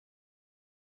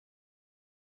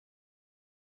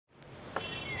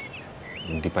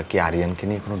দীপা কি আরিয়ানকে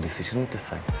নিয়ে কোনো ডিসিশন নিতে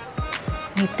চায়?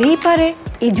 নিতেই পারে,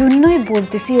 এজন্যই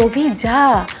বলতেছি অভি যা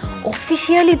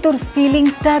অফিশিয়ালি তোর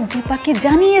ফিলিংসটা দীপাকে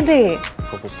জানিয়ে দে।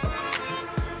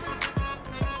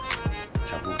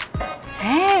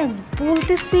 হ্যাঁ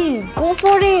বলতেছি, go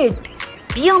for it,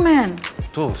 be a man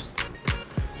দোস্ত,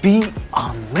 বি আ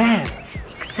ম্যান।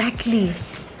 এক্স্যাক্টলি।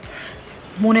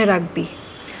 মনে রাখবি,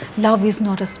 love is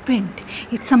not a sprint,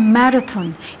 it's a marathon.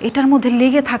 এটার মধ্যে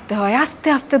লেগে থাকতে হয়, আস্তে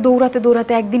আস্তে দৌড়াতে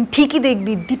দৌড়াতে একদিন ঠিকই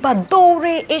দেখবি দীপা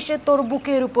দৌড়ে এসে তোর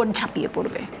বুকের উপর ঝাঁপিয়ে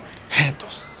পড়বে। হ্যাঁ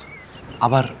দোস্ত,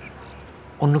 আবার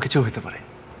অন্য কিছু হতে পারে,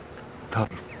 ধর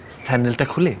স্যান্ডেলটা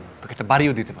খুলে তোকে একটা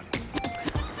বাড়িও দিতে পারে।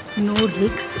 No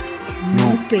risk no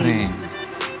pain.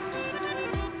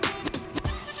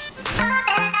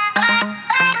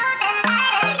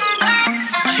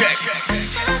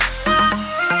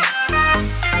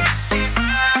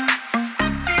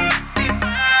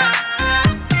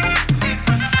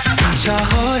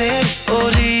 শহরের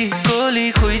অলি গলি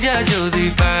খুঁজা যদি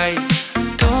পাই,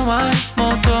 তোমার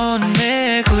মতন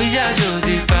মেয়ে খুঁজা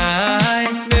যদি পাই,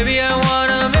 baby I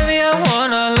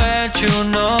wanna let you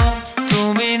know,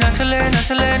 তুমি নাচলে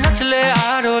নাচলে নাচলে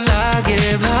আরো লাগে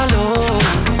ভালো,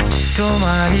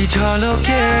 তোমারই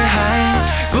ঝলকে হাই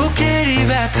বুকেরই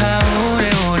ব্যথা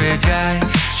উড়ে উড়ে যায়,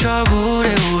 সব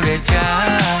উড়ে উড়ে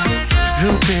যায়,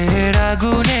 রূপের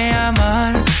আগুনে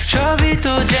আমার সবই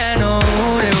তো যেন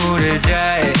উড়ে উড়ে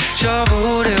যায়, সব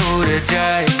উড়ে উড়ে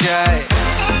যায় যায়।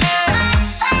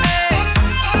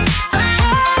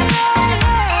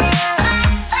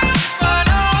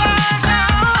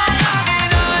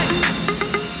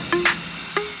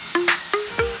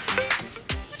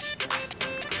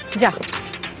 যা,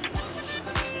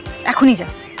 এখনই যা।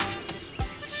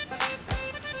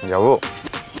 যাবো?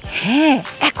 হ্যাঁ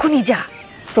এখনই যা,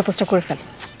 প্রপোজটা করে ফেল।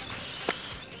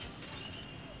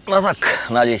 না থাক,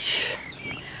 না যাই।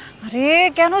 আরে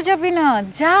কেন যাবি না,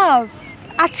 যা,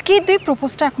 আজকেই তুই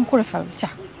প্রপোজটা এখন করে ফেল, যা।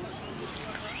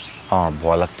 আমার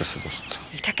ভয় লাগতেছে দোস্ত।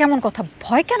 এটা কেমন কথা,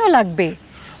 ভয় কেন লাগবে?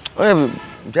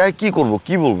 যাই, কি করব,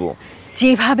 কি বলবো?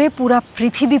 যেভাবে পুরা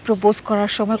পৃথিবী প্রপোজ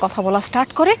করার সময় কথা বলা স্টার্ট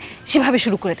করে সেভাবে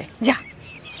শুরু করে দে, যা।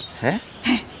 হ্যাঁ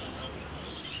হ্যাঁ,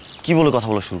 কি বলে কথা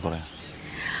বলা শুরু করে?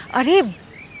 আরে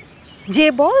যে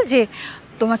বল যে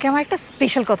তোমাকে আমার একটা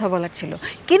স্পেশাল কথা বলার ছিল,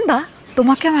 কিংবা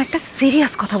তোমাকে আমার একটা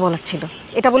সিরিয়াস কথা বলার ছিল,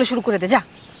 এটা বলে শুরু করে দে, যা।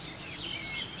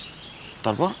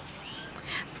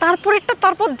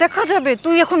 তারপর দেখা যাবে,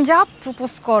 তুই এখন যা,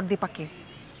 প্রপোজ কর দীপাকে।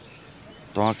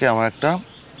 তোমাকে আমার একটা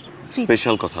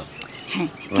স্পেশাল কথা, হ্যাঁ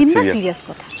কিংবা সিরিয়াস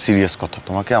কথা, সিরিয়াস কথা,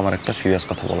 তোমাকে আমার একটা সিরিয়াস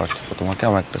কথা বলার ছিল, তোমাকে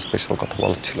আমার একটা স্পেশাল কথা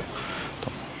বলার ছিল।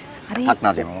 থাক না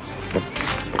যাই মামা,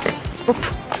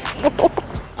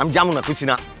 আমি যাবো না, খুশি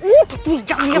না।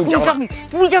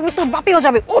 তুই যাবি, তোর বাপেও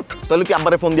যাবে, ওঠ। তাহলে কি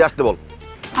আব্বারে ফোন দিয়ে আসতে বল।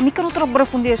 আমি কেন তোর আব্বারে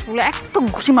ফোন দিয়ে আসবো, একদম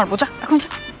ঘুষি মারবো, যা এখন যা।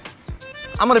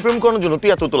 আমার প্রেম করানোর জন্য তুই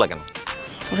এত তোলা কেন?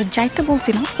 তোরে যাইতে বলছি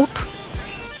না, ওঠ,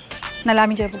 নাহলে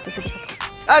আমি যাই বলতেছি।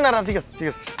 না না ঠিক আছে ঠিক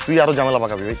আছে, তুই আরো ঝামেলা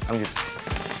পাকাবি ভাই,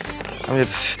 আমি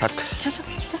যেতেছি, থাক।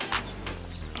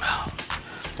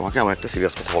 তোমাকে আমার একটা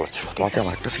সিরিয়াস কথা বলার ছিল, তোমাকে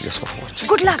আমার একটা সিরিয়াস কথা বলার ছিল,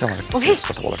 গুড লাক,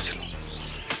 কথা বলার ছিল।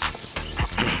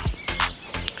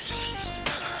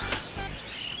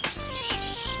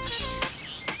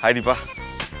 হাই দীপা।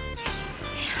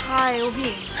 হাই অভি।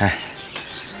 হ্যাঁ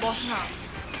বস না।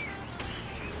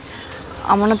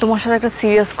 আমার না তোমার সাথে একটা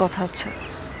সিরিয়াস কথা আছে।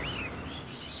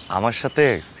 আমার সাথে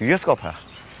সিরিয়াস কথা?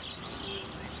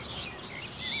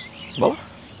 বল।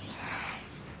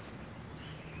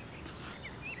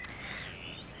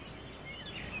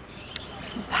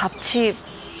 ভাবছি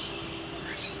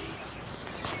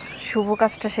শুভ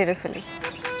কাজটা সেরে ফেলি।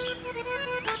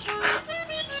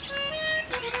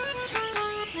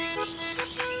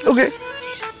 ওকে।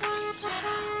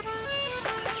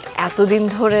 এতদিন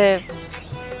ধরে,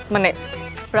 মানে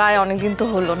প্রায় অনেকদিন তো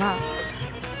হলো না,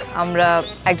 আমরা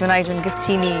একজন আরেকজনকে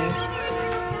চিনি,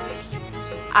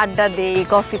 আড্ডা দেই,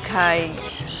 কফি খাই,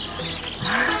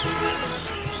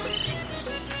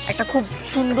 একটা খুব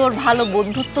সুন্দর ভালো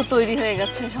বন্ধুত্ব তৈরি হয়ে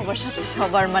গেছে সবার সাথে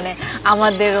সবার, মানে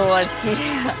আমাদেরও আর কি।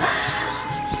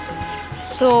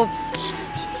 তো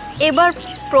এবার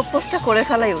প্রপোজটা করে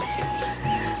ফেলাই উচিত।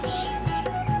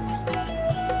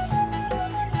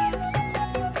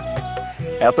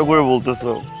 এত করে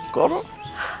বলতেছো, করো।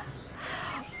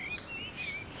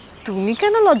 তুমি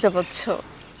কেন লজ্জা পাচ্ছ?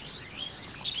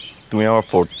 তুমি আমার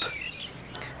ফোর্থ।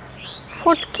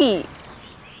 ফোর্থ কি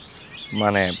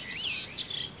মানে?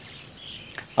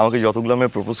 আমাকে যতগুলো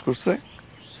মেয়ে প্রপোজ করছে,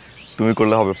 তুমি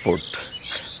করলে হবে ফোর্থ,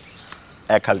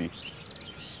 এক হালি।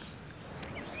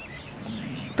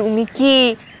 তুমি কি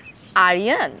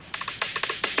আরিয়ান?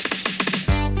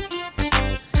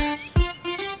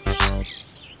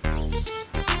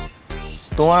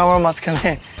 তোমার আমার মাঝখানে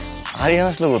আরিয়ান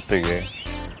আসলো কোত্থেকে?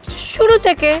 শুরু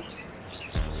থেকে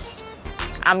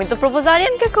আমি তো প্রপোজ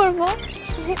আরিয়ানকে করব।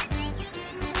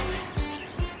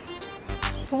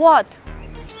 হোয়াট?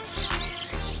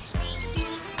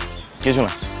 কিছু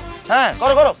না। হ্যাঁ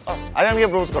করো করো, আরিয়ানকে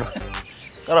প্রপোজ করো,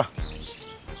 করো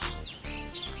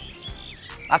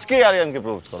আজকে। আরিয়ানকে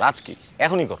প্রপোজ করো আজকে,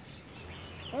 এখনই করো।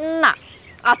 না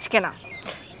আজকে না,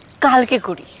 কালকে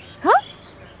করি। হ্যাঁ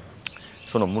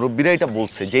শোনো, মুরব্বীরা এটা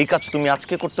বলছে যেই কাজ তুমি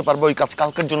আজকে করতে পারবে ওই কাজ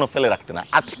কালকের জন্য ফেলে রাখতে না,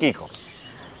 আজকেই করো।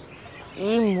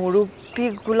 এই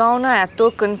মুরব্বীগুলাও না এত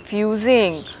কনফিউজিং।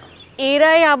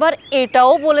 এরাই আবার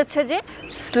এটাও বলেছে যে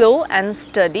slow and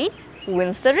study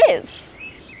wins the race.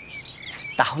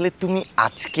 তাহলে তুমি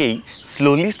আজকেই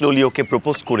স্লোলি স্লোলি ওকে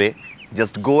প্রপোজ করে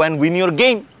just go and win your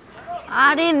game.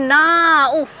 আরে না,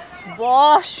 উফ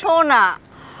বসো না।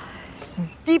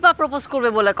 দীপা প্রপোজ করবে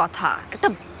বলে কথা, একটা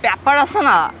ব্যাপার আছে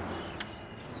না।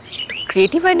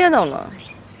 ক্রিয়েটিভ আইডিয়া দাও না।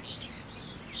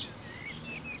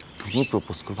 তুমি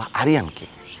প্রপোজ করবা আরিয়ানকে,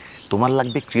 তোমার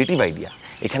লাগবে ক্রিয়েটিভ আইডিয়া।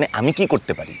 এখানে আমি কি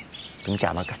করতে পারি? তুমি কি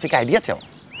আমার কাছ থেকে আইডিয়া চাও?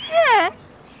 হ্যাঁ,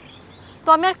 তো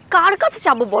আমি আর কার কাছে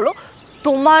যাবো বলো?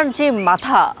 তোমার যে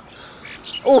মাথা,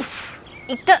 উফ,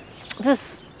 এটা দিস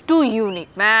টু ইউনিক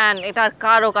ম্যান, এটা আর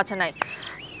কারো কাছে নাই।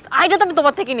 আইডিয়া তো আমি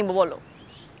তোমার থেকে নিব, বলো।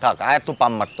 থাক, এত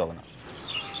পাম মারতে হবে না।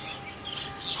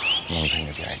 মন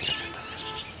ভেঙে দিয়ে আইডিয়া চাইতেছে।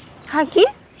 হ্যাঁ কি?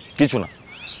 কিছু না,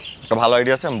 একটা ভালো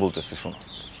আইডিয়া আছে, আমি বলতেছি শোনো।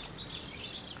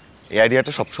 এই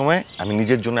আইডিয়াটা সবসময় আমি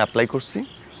নিজের জন্য অ্যাপ্লাই করছি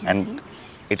অ্যান্ড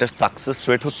এটার সাকসেস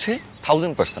রেট হচ্ছে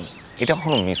 1000%। এটা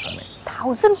কখনো মিস হয় না।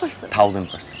 1000%?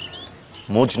 1000%।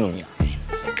 মজনু মিয়া।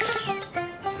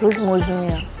 Who's মজনু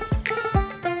মিয়া?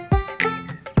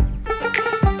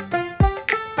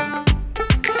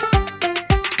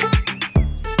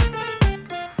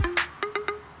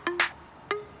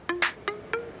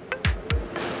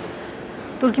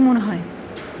 তোর কি মনে হয়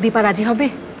দীপা রাজি হবে?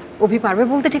 অভি পারবে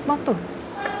বলতে ঠিক মতো?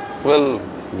 Well,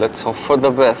 let's hope for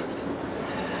the best.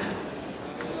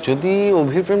 যদি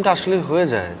অভির প্রেমটা আসলে হয়ে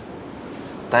যায়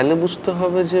তাহলে বুঝতে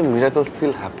হবে যে মিরাকল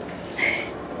স্টিল হ্যাপেন্স।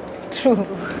 ট্রু।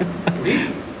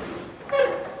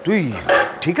 তুই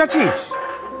ঠিক আছিস?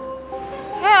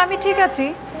 হ্যাঁ আমি ঠিক আছি,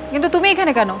 কিন্তু তুমি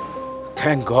এখানে কেন?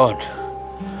 Thank god.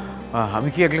 আমি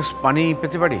কি এক গ্লাস পানি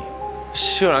পেতে পারি?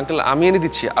 শিওর আঙ্কেল, আমি এনে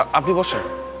দিচ্ছি, আপনি বসেন।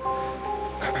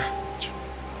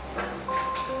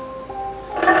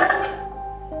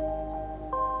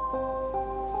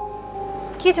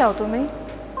 কি চাও তুমি?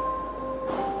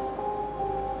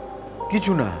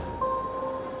 কিছু না,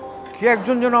 কে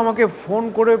একজন যেন আমাকে ফোন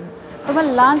করে। তোমার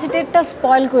লাঞ্চ ডেটটা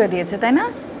স্পয়েল করে দিয়েছে তাই না?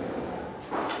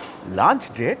 Lunch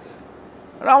date?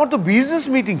 আর আমার তো বিজনেস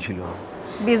মিটিং ছিল।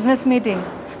 Business meeting?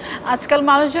 আজকাল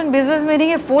মানুষজন বিজনেস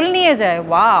মিটিংয়ে ফুল নিয়ে যায়।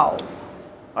 ওয়াও।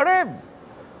 আরে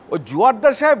ওই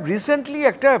জুয়ারদার সাহেব রিসেন্টলি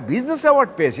একটা বিজনেস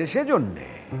অ্যাওয়ার্ড পেয়েছে, সেজন্যে।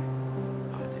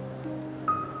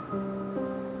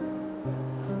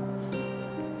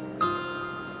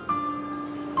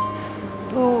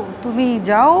 তো তুমি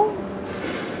যাও,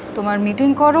 তোমার মিটিং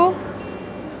করো,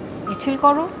 মিছিল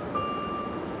করো,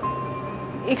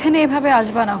 এখানে এভাবে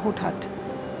আসবা না হুটহাট।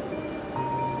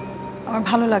 আমার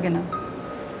ভালো লাগে না।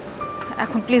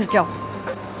 এখন প্লিজ যাও।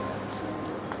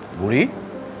 বুড়ি,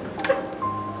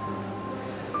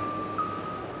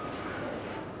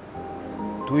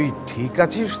 তুই ঠিক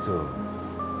আছিস তো?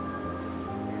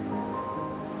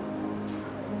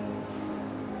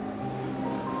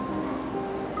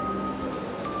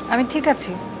 আমি ঠিক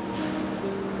আছি,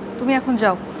 তুমি এখন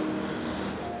যাও।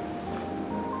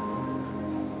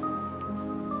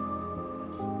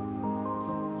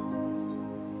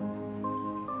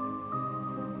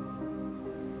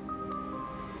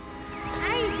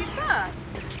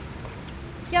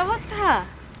 কি অবস্থা?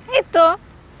 এই তো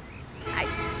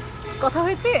কথা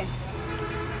হয়েছে?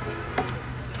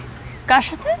 কার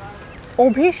সাথে?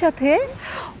 অভির সাথে।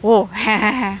 ও হ্যাঁ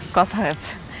হ্যাঁ হ্যাঁ, কথা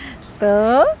হয়েছে। তো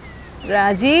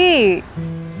রাজি?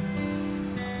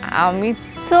 আমি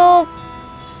তো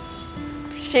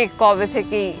সে কবে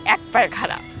থেকেই এক পায়ে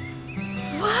খারাপ।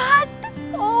 What?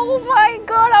 Oh my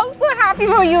God, I'm so happy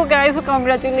for you guys.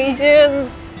 Congratulations.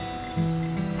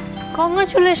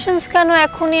 Congratulations কেন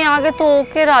এখনই? আগে তো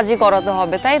ওকে রাজি করাতে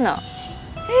হবে, তাই না?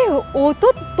 ও তো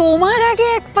তোমার আগে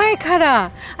এক পায়ে খাড়া।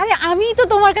 আরে আমি তো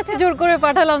তোমার কাছে জোর করে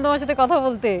পাঠালাম তোমার সাথে কথা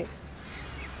বলতে।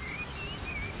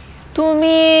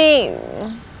 তুমি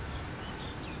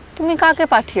তুমি কাকে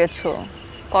পাঠিয়েছো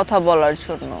কথা বলার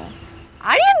জন্য?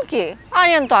 আরিয়ানকে?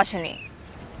 আরিয়ান তো আসেনি।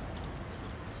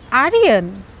 আরিয়ান?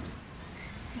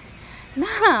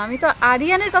 না, আমি তো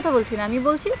আরিয়ানের কথা বলছি না, আমি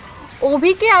বলছি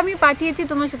অভিকে আমি পাঠিয়েছি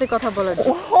তোমার সাথে কথা বলার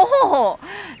জন্য। ও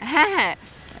হ্যাঁ হ্যাঁ,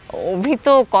 অভি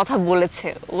তো কথা বলেছে,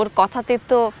 ওর কথাতে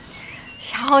তো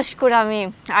সাহস করে আমি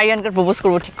আরিয়ানকে প্রপোজ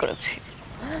করব ঠিক করেছি।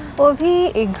 অভি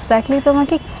এক্স্যাক্টলি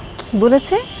তোমাকে কি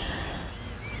বলেছে?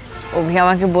 অভি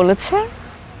আমাকে বলেছে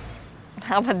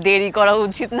আমার দেরি করা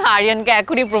উচিত না, আরিয়ানকে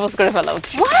এখনই প্রপোজ করে ফেলা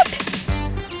উচিত।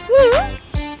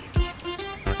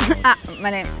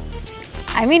 মানে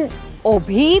আই মিন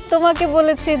অভি তোমাকে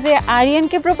বলেছে যে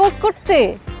আরিয়ানকে প্রপোজ করতে?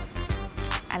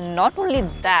 And not only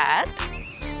that,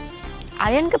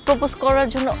 আরিয়ানকে propose করার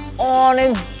জন্য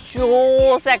অনেক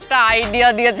জোস একটা আইডিয়া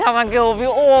দিয়েছে আমাকে অভি।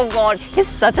 ও god, he is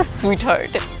such a sweet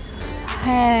heart.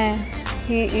 হ্যাঁ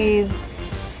হি ইজ।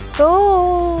 তো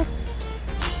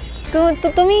তো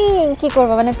তুমি কি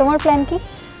করবে, মানে তোমার প্ল্যান কি?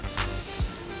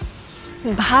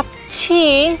 ভাবছি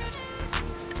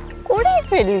করে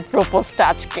ফেলি প্রপোজটা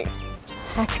আজকে।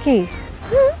 আজকে?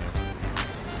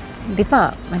 দীপা,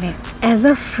 মানে অ্যাজ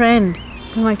আ ফ্রেন্ড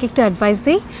তোমাকে একটু অ্যাডভাইস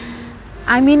দিই।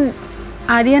 আই মিন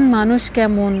আরিয়ান মানুষ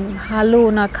কেমন, ভালো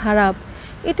না খারাপ,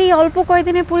 এটাই অল্প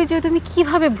কয়েকদিনের পরিচয় তুমি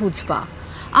কিভাবে বুঝবা?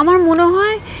 আমার মনে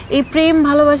হয় এই প্রেম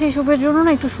ভালোবাসা এসবের জন্য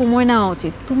না একটু সময় নেওয়া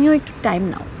উচিত। তুমিও একটু টাইম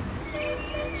নাও।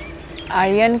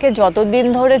 আরিয়ানকে যতদিন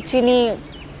ধরে চিনি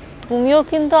তুমিও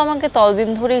কিন্তু আমাকে ততদিন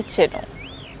ধরেই চেনো।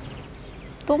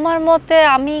 তোমার মতে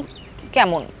আমি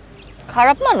কেমন,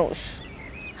 খারাপ মানুষ?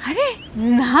 আরে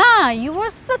না, you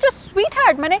are such a sweet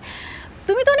heart. মানে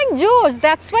তুমি তো অনেক জোশ,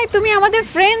 দ্যাটস ওয়াই তুমি আমাদের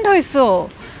ফ্রেন্ড হইছো।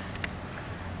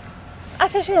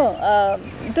 আচ্ছা শোনো,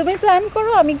 তুমি প্ল্যান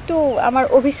করো, আমি একটু আমার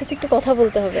অভির সাথে একটু কথা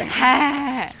বলতে হবে।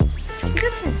 হ্যাঁ ঠিক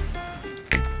আছে।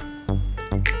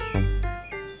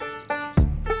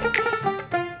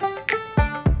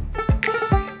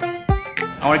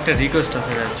 আমার একটা রিকোয়েস্ট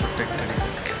আছে, ছোট্ট একটা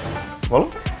রিকোয়েস্ট। বলো।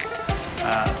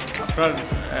 আপনার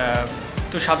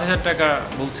তো 7,000 টাকা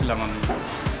বলছিলাম আমি।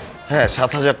 হ্যাঁ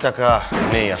 7,000 টাকা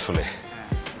নেই আসলে,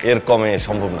 এর কমে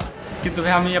সম্ভব না। কিন্তু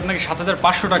ভাই আমি আপনাকে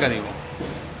 7,500 টাকা দিব।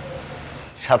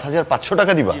 7,500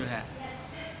 টাকা দিবা? হ্যাঁ।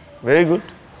 ভেরি গুড,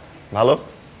 ভালো।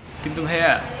 কিন্তু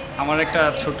ভাইয়া আমার একটা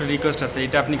ছোট্ট রিকোয়েস্ট আছে,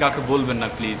 এটা আপনি কাউকে বলবেন না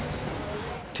প্লিজ।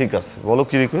 ঠিক আছে, বলো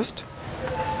কি রিকোয়েস্ট।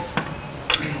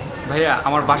 ভাইয়া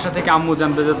আমার বাসা থেকে আম্মু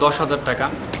জানবে যে 10,000 টাকা,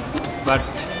 বাট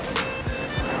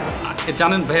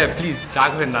জানেন ভাইয়া প্লিজ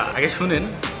রাগ হবেন না, আগে শুনেন।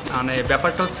 মানে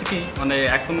ব্যাপারটা হচ্ছে কি, মানে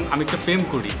এখন আমি একটু প্রেম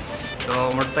করি, তো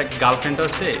আমার তো এক গার্লফ্রেন্ড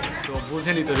আছে, তো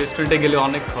বুঝেনি তো রেস্টুরেন্টে গেলে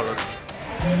অনেক খরচ,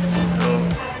 তো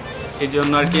এই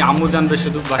জন্য আর কি আম্মু জানবে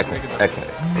শুধু বাসা থেকে। এক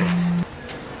মিনিট।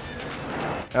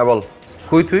 হ্যাঁ বল।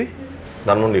 কই তুই?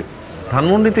 ধানমন্ডি।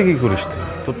 ধানমন্ডিতে কি করিস তুই?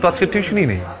 তোর তো আজকে টিউশনই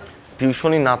নেই।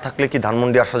 টিউশনই না থাকলে কি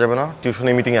ধানমন্ডি আসা যাবে না?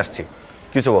 টিউশনে মিটিংয়ে আসছি,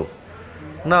 কিছু বল।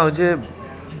 না, ওই যে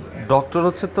ডক্টর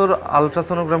হচ্ছে তোর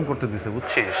আলট্রাসোনোগ্রাম করতে দিছে,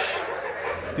 বুঝছিস?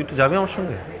 তুই একটু যাবি আমার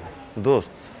সঙ্গে?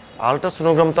 দোস্ত,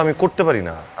 আলট্রাসোনোগ্রাম তো আমি করতে পারি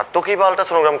না, আর তোকেই বা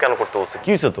আলট্রাসোনোগ্রাম কেন করতে বলছে? কি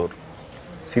হয়েছে তোর?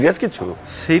 সিরিয়াস কিছু?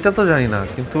 সেইটা তো জানি না,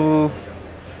 কিন্তু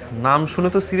নাম শুনে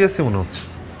তো সিরিয়াসই মনে হচ্ছে।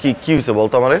 কি হয়েছে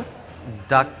বলতো আমারে?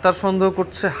 ডাক্তার সন্দেহ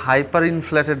করছে হাইপার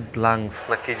ইনফ্লেটেড লাংস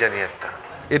না কি জানি একটা,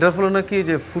 এটার ফলে নাকি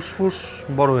যে ফুসফুস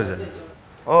বড় হয়ে যায়।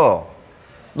 ও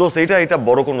দোস্ত, এটা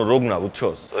বড় কোনো রোগ না,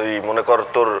 বুঝছস? ওই মনে কর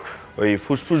তোর ওই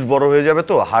ফুসফুস বড় হয়ে যাবে,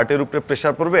 তো হার্টের উপরে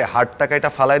প্রেশার পড়বে, হার্টটাকে এটা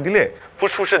ফালাই দিলে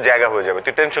ফুসফুসের জায়গা হয়ে যাবে,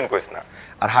 তুই টেনশন করিস না।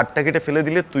 আর হার্টটাকে এটা ফেলে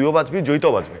দিলে তুইও বাঁচবি,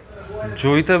 জয়িতাও বাঁচবে।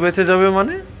 জয়িতা বেঁচে যাবে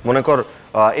মানে? মনে কর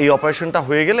এই অপারেশনটা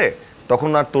হয়ে গেলে তখন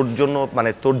আর তোর জন্য, মানে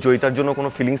তোর জয়িতার জন্য কোনো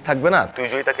ফিলিংস থাকবে না, তুই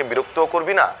জয়িতাকে বিরক্তও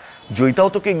করবি না, জয়িতাও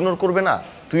তোকে ইগনোর করবে না,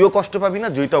 তুইও কষ্ট পাবি না,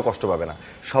 জয়িতাও কষ্ট পাবে না,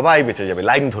 সবাই বেঁচে যাবে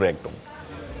লাইন ধরে একদম।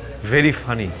 ভেরি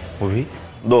ফানি অভি।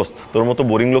 দোস্ত, তোর মতো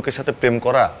বোরিং লোকের সাথে প্রেম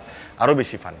করা আরো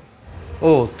বেশি ফানি।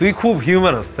 ও তুই খুব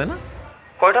হিউম্যানাস, তাই না?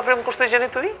 কয়টা প্রেম করছিস জানি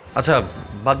তুই? আচ্ছা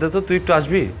বাদ দে তো, তুই একটু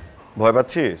আসবি? ভয়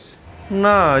পাচ্ছিস?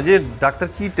 না, যে ডাক্তার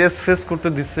কি টেস্ট ফেস করতে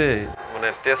দিছে, মানে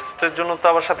টেস্টের জন্য তো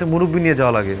আবার সাথে মুরব্বি নিয়ে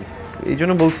যাওয়া লাগে, এই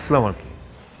জন্য বলতেছিলাম আর কি।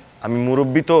 আমি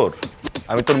মুরব্বি তোর?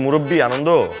 আমি তোর মুরব্বি আনন্দ?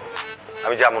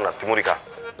 আমি যাবো না, তুই মুড়ি খা।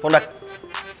 ফোন রাখ।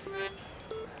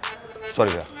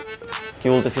 সরি ভাইয়া, কি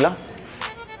বলতেছিলাম?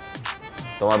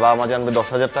 তোমার বাবা মা জানবে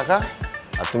 10,000 টাকা,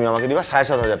 আর তুমি আমাকে দিবা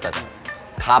 7,500 টাকা।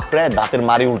 থাপড়ে দাঁতের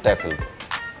মারি উল্টায় ফেলবে।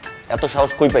 এত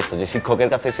সাহস কই পাইছো যে শিক্ষকের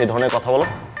কাছে সেই ধরনের কথা বলো?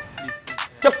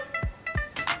 চুপ,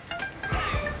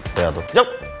 যাও,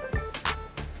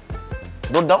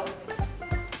 দৌড় দাও।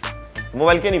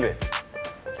 মোবাইল কে নিবে?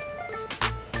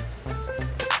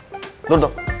 দৌড়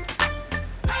দাও।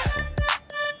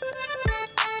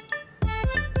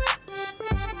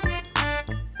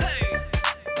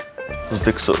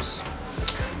 দেখছোস,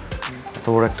 এত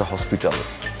বড় একটা হসপিটাল,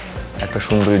 একটা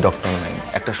সুন্দরী ডক্টর নাই,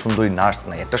 একটা সুন্দরী নার্স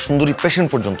নাই, একটা সুন্দরী পেশেন্ট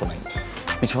পর্যন্ত নাই,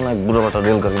 পিছনে এক বুড়োবাটা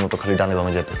রেলগাড়ির মতো খালি ডানে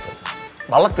বামে যেতেছে।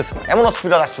 ভালো লাগতেছে না? এমন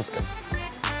হসপিটাল আসছিস কেন?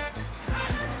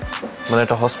 মানে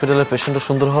একটা হসপিটালের পেশেন্টও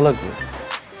সুন্দর হওয়া লাগবে?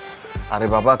 আরে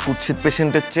বাবা, কুৎসিত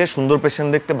পেশেন্টের চেয়ে সুন্দর পেশেন্ট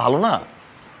দেখতে ভালো না?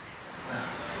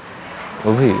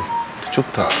 অভি চুপ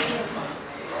থাক।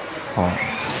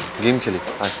 গেম খেলি,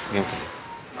 গেম খেলি।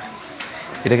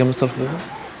 এটা কেমন সলভ করবো?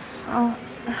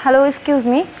 Hello, excuse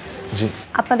me. জি।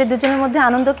 আপনাদের দুজনের মধ্যে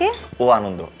আনন্দ কে? ও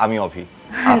আনন্দ, আমি অভি।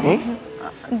 আপনি?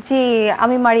 জি,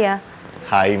 আমি মারিয়া।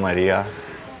 High Maria.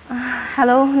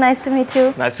 Hello, nice to meet you.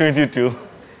 Nice to meet you two.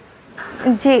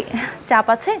 জি, চাপ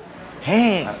আছে?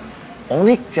 হ্যাঁ,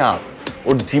 অনেক চাপ।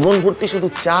 ওর জীবন ভর্তি শুধু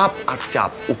চাপ আর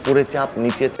চাপ। উপরে চাপ,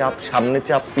 নিচে চাপ, সামনে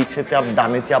চাপ, পিছে চাপ,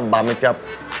 ডানে চাপ, বামে চাপ,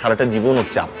 সারাটা জীবন ওর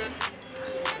চাপ।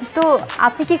 তো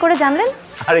আপনি কি করে জানলেন?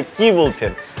 আরে কি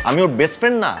বলছেন, আমি ওর বেস্ট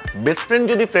ফ্রেন্ড না? বেস্ট ফ্রেন্ড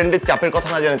যদি ফ্রেন্ডের চাপের কথা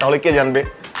না জানে তাহলে কে জানবে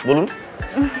বলুন?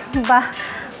 বাহ,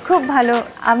 খুব ভালো।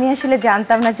 আমি আসলে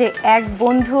জানতাম না যে এক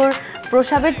বন্ধুর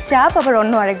প্রসাবের চাপ আবার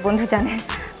অন্য আরেক বন্ধু জানে।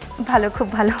 ভালো, খুব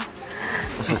ভালো।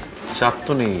 আচ্ছা, চাপ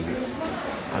তো নেই।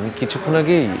 আমি কিছুক্ষণ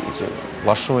আগেই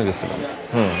ওয়াশরুমে গেছিলাম।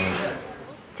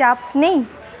 চাপ নেই,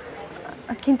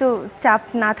 কিন্তু চাপ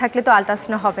না থাকলে তো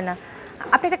আল্ট্রাসাউন্ড হবে না।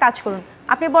 আপনি একটা কাজ করুন,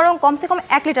 আপনি বরং কমসে কম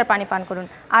 1 লিটার পানি পান করুন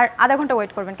আর আধা ঘন্টা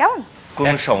ওয়েট করবেন, কেমন?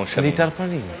 কোনো সমস্যা নেই। লিটার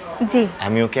পানি? জি।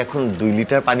 আমি ওকে এখন 2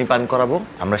 লিটার পানি পান করাবো।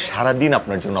 আমরা সারা দিন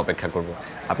আপনার জন্য অপেক্ষা করব।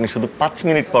 আপনি শুধু 5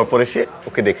 মিনিট পর পর এসে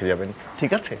ওকে দেখে যাবেন,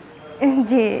 ঠিক আছে?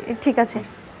 জি, ঠিক আছে।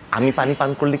 আমি পানি পান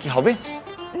করলে কি হবে?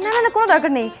 না না না, কোনো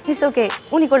দরকার নেই। ইটস ওকে,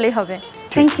 উনি করলেই হবে।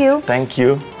 Thank you. Thank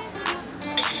you.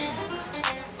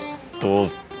 তো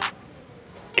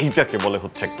এইটাকে বলে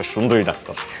হচ্ছে একটা সুন্দরী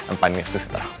ডাক্তার। আমি পানি আসতেছি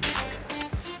তারা।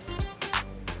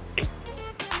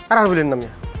 আর বলেন না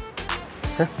মিয়া,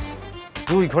 হ্যাঁ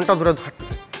 2 ঘন্টা ধরে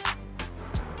হাঁটতেছে,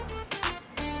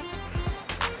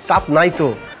 চাপ নাই তো।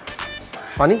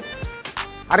 পানি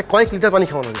আরে কয়েক লিটার পানি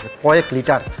খাওয়ানো হয়েছে, কয়েক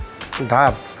লিটার।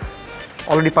 ডাব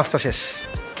অলরেডি 5টা শেষ।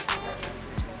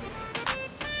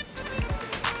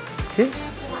 কি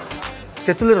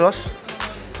তেঁতুলের রস?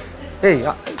 এই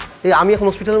এই আমি এখন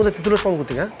হসপিটালের মধ্যে তেঁতুলের রস পাবো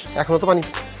কোথায়? হ্যাঁ, এখনো তো পানি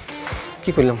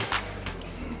কি করলাম,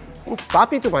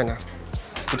 চাপই তো পায় না।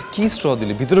 এটা কি স্ট্র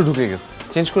দিলি? ভিতরে ঢুকে গেছে,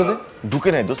 চেঞ্জ করে দে। ঢুকে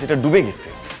নাই দোষ, এটা ডুবে গেছে।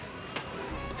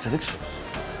 এটা দেখছো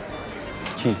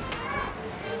কি?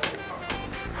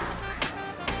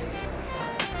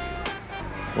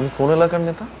 উনি কোন এলাকার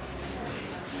নেতা?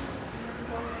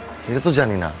 এটা তো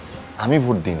জানি না, আমি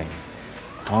ভোট দিই নাই।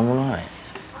 আমার মনে হয়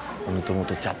উনি তোর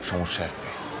মতো চাপ সমস্যা আছে।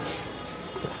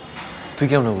 তুই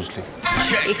কেমন বুঝলি?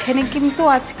 এখানে কিন্তু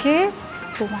আজকে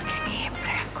তোমাকে নিয়ে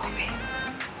প্র্যাঙ্ক হবে।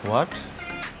 হোয়াট?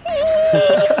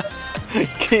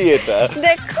 কি এটা?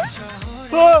 দেখো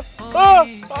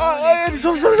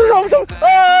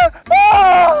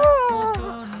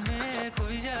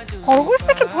খরগোশ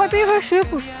থেকে ভয় পেয়ে এবার শুয়ে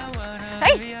পড়ছে।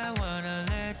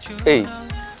 এই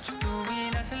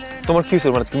তোমার কি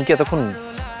হয়েছিল? মানে তুমি কি এতক্ষণ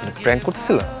প্র্যাঙ্ক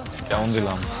করতেছিলা? কেমন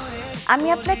দিলাম? আমি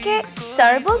আপনাকে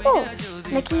স্যার বলবো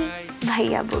নাকি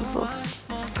ভাইয়া বলবো?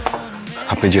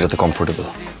 আপনি যেটাতে কমফোর্টেবল।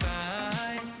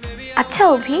 আচ্ছা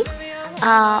অভি,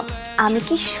 আমি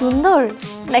কি সুন্দর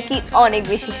নাকি অনেক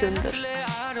বেশি সুন্দর?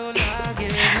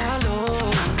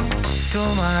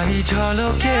 তোমারই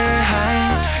ঝলকে হায়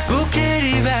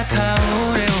বুকেরই ব্যথা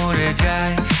উড়ে উড়ে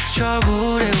যায়, সব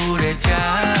উড়ে উড়ে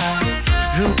যায়।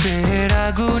 রূপের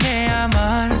আগুনে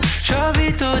আমার